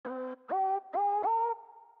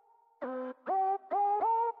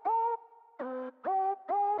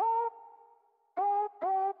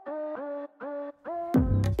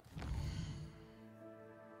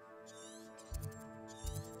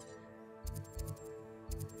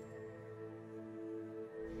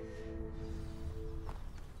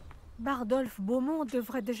Bardolph Beaumont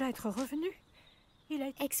devrait déjà être revenu. Il a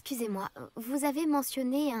été... Excusez-moi, vous avez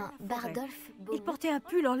mentionné un Bardolph Beaumont. Il portait un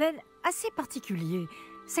pull en laine assez particulier.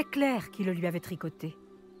 C'est Claire qui le lui avait tricoté.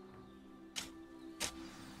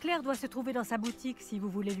 Claire doit se trouver dans sa boutique si vous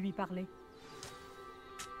voulez lui parler.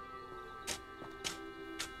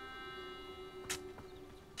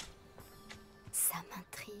 Ça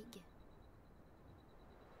m'intrigue.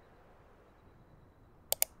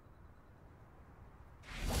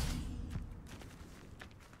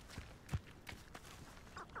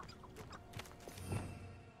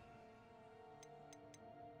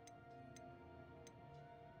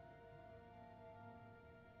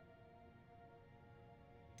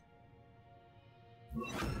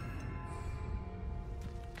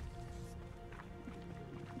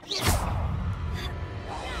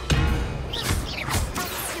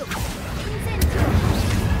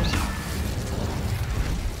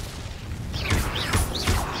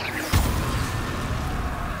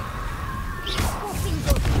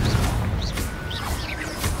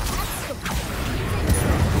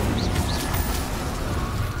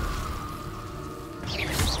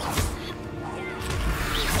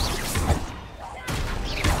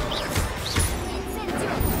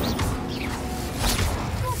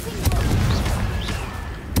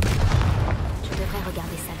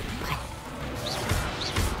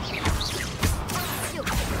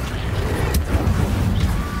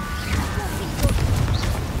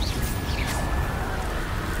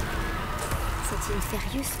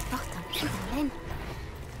 Porte un pull en laine.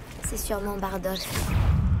 C'est sûrement Bardolph.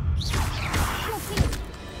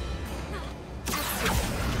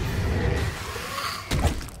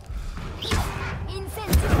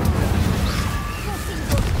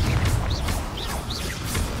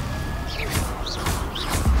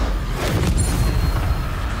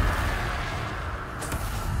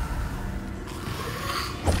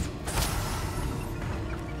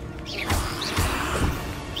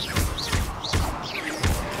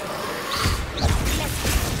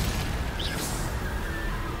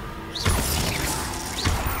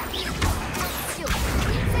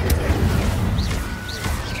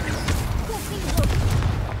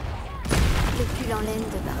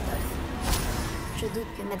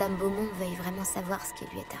 Madame Beaumont veuille vraiment savoir ce qui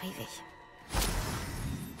lui est arrivé.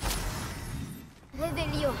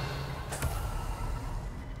 Révélio.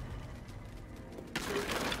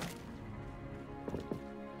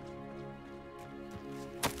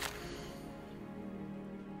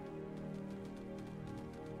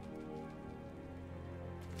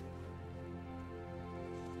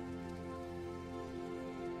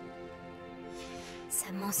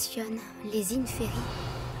 Ça mentionne les inférieurs.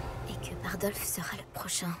 Et que Bardolph sera le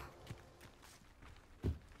prochain.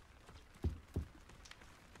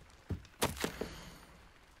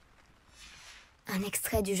 Un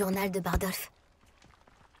extrait du journal de Bardolph.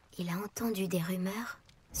 Il a entendu des rumeurs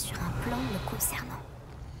sur un plan le concernant.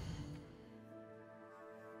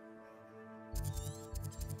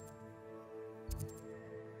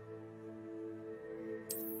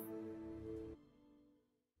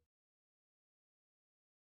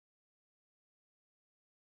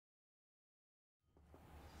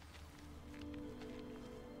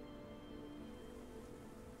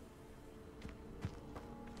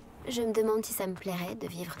 Je me demande si ça me plairait de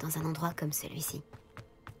vivre dans un endroit comme celui-ci.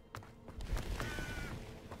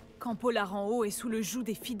 Quand Poudlard en haut est sous le joug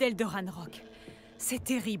des fidèles de Ranrock. C'est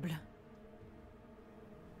terrible.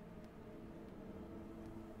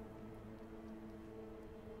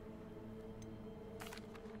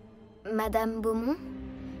 Madame Beaumont,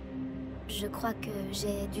 je crois que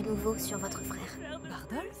j'ai du nouveau sur votre frère.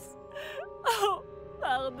 Bardolph? Oh,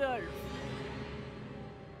 Bardolph!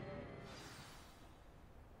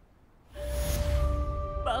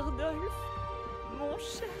 Bardolph, mon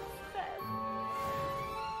cher